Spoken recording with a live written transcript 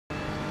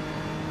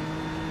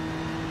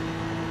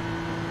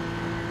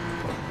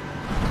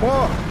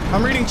Whoa,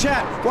 I'm reading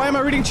chat. Why am I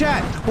reading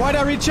chat? Why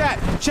did I read chat?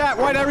 Chat,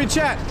 why did I read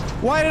chat?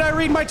 Why did I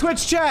read my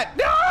Twitch chat?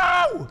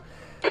 No!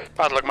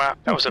 Bad luck, Matt.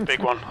 That was a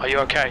big one. Are you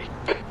okay?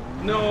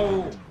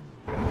 No.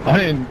 I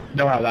didn't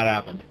know how that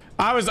happened.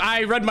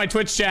 I read my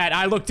Twitch chat.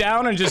 I looked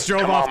down and just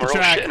drove Come off on, the we're all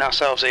track. shitting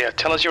ourselves here.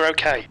 Tell us you're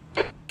okay.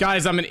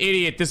 Guys, I'm an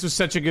idiot. This was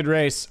such a good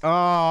race.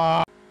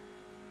 Oh.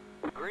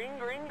 Green,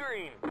 green,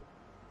 green.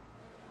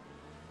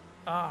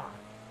 Ah.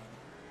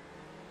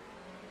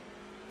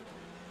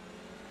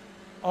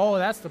 Oh,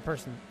 that's the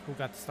person who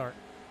got the start.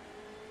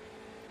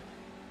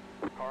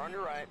 Car on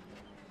your right.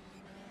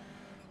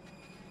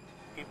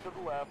 Keep to the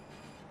left.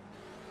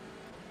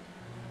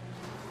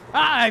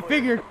 Ah, I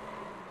figured.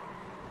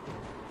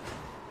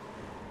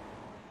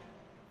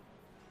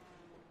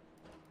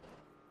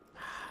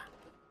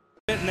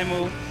 And then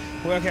we'll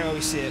work out where we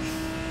sit,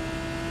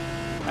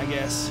 I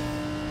guess.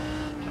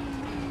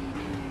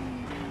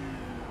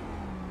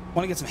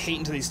 Want to get some heat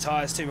into these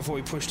tires too before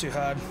we push too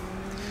hard.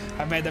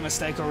 I've made that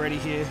mistake already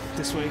here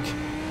this week.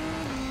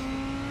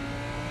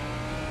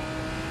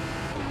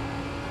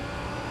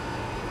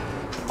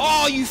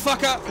 Oh, you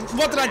fucker!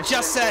 What did I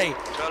just say?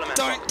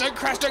 Don't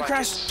crash, don't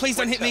crash! Please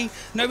don't hit me!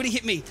 Nobody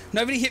hit me!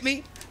 Nobody hit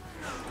me!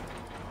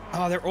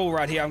 Oh, they're all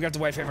right here. I'm gonna have to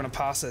wait for everyone to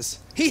pass us.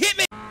 He hit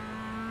me!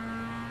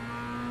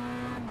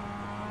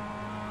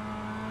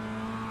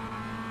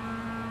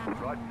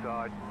 Right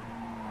side.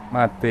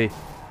 Matei.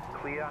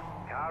 Clear.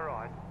 Car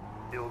right.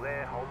 Still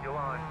there. Hold your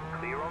line.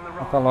 Clear on the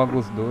right. Mata logo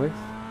os dois.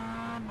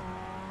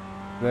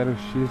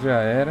 0x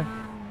já era.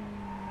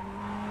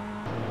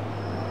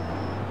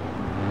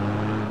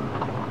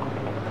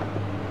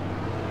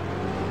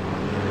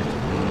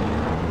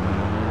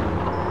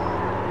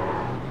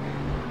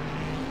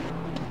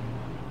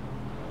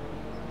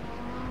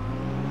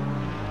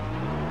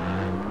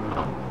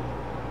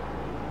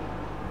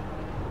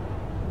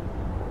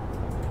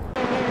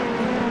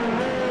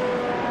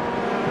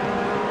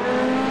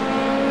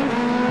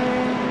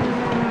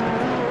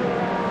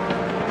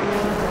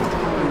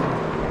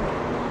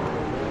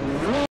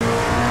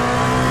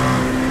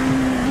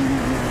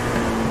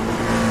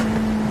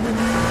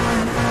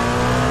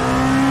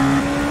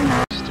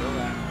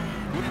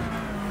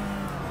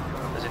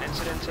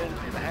 In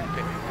the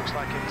hairpin, it looks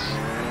like it's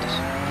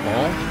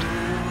Bom.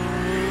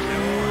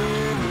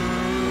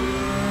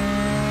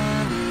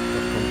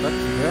 Contact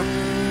ouvert.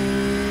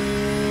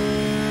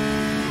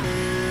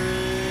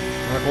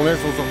 On a combien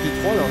sont sortis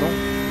 3 là, non?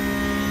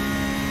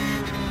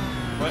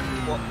 What?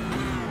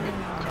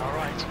 Car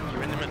right,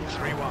 you're in the middle,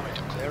 3 wide,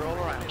 clear all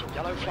around,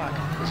 yellow flag,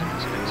 there's an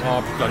incident.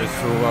 Oh putain les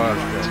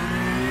sauvages quoi.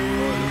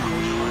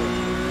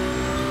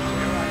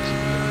 Clear right.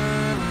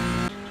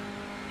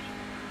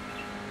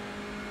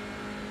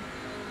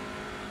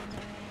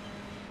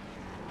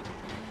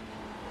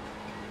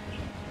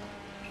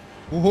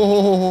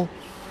 Oh.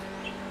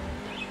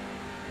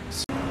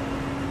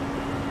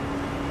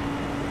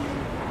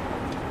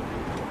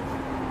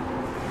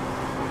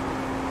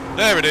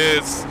 There it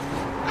is!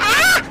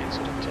 Ah!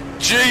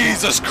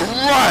 Jesus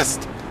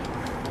Christ!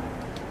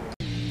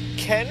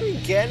 Can we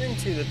get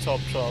into the top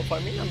 12? I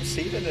mean, I'm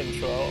seated in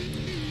 12.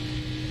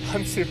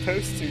 I'm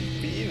supposed to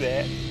be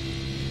there.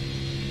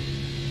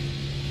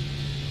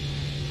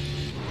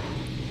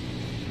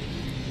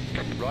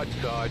 Right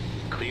side.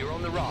 Clear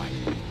on the right.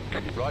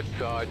 Right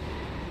side.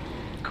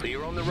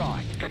 Clear on the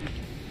right.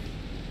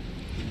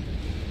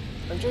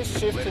 I'm just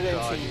shifted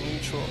into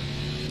neutral.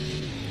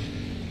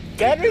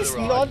 That is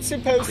not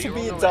supposed to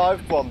be a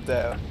dive bomb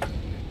though.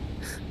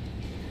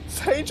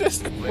 They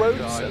just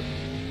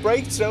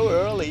braked so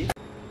early.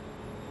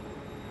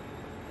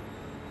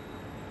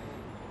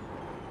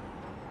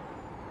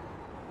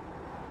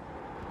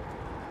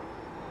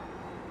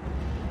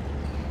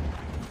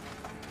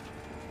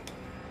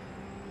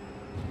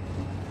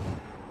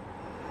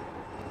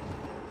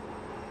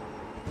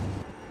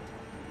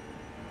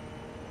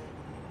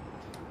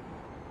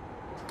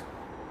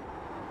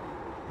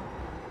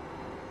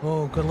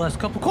 Oh, good last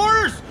couple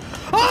quarters.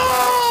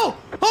 Oh!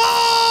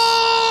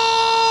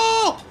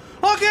 Oh!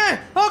 Okay,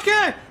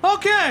 okay,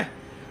 okay.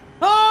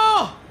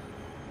 Oh!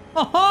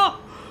 Oh!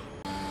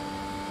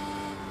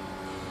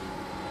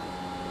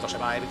 Esto se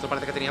va, esto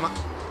parece que tenía más.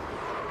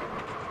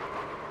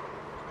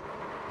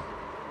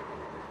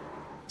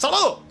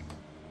 ¡Salvado!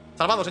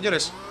 ¡Salvado,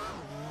 señores!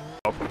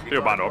 Det er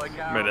jo bare en op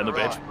med et andet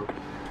badge.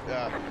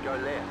 Ja.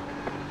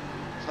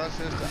 Så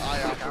synes det,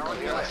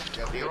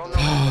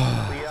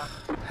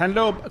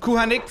 Kunne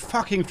han ikke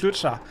fucking flytte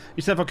sig,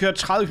 i stedet for at køre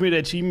 30 km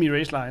i timen i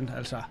raceline,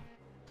 altså?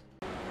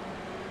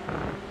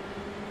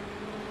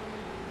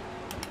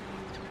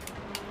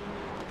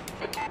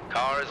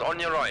 Car is on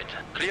your right,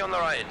 clear on the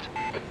right.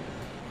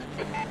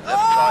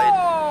 Left side,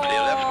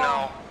 clear left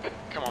now.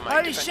 Come on, mate,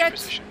 Holy defend your shit.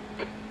 position.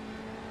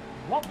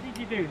 What did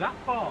you do that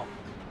for?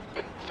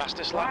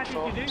 Fastest Why lap did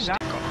for, you do still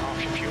that? got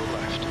half your fuel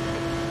left.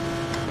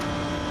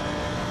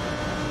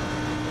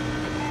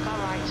 Car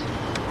right.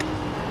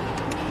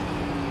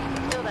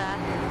 Still there.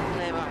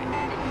 Clear right.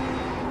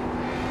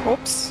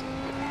 Oops.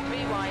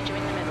 3 wide, you're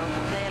in the middle.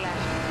 Clear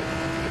left.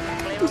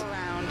 Clear all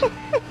round.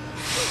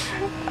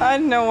 I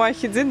don't know why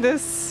he did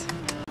this.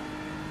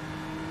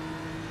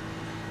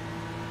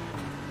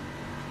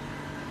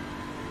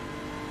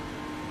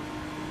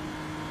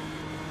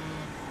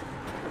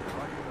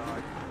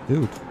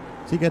 Dude,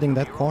 is he getting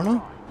that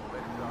corner?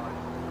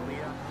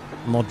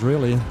 Not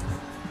really.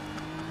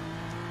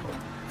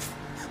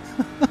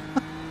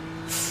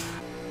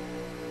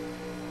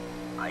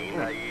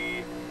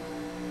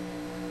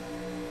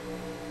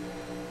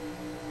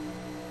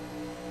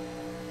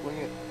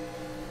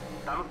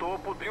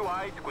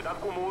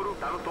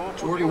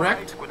 Jordan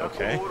wrecked?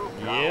 Okay.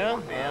 Yeah.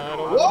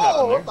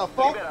 Whoa, what the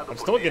fuck? I'm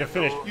still gonna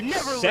finish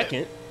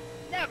second.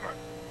 Never.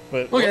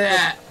 But Look at what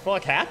that. the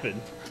fuck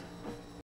happened?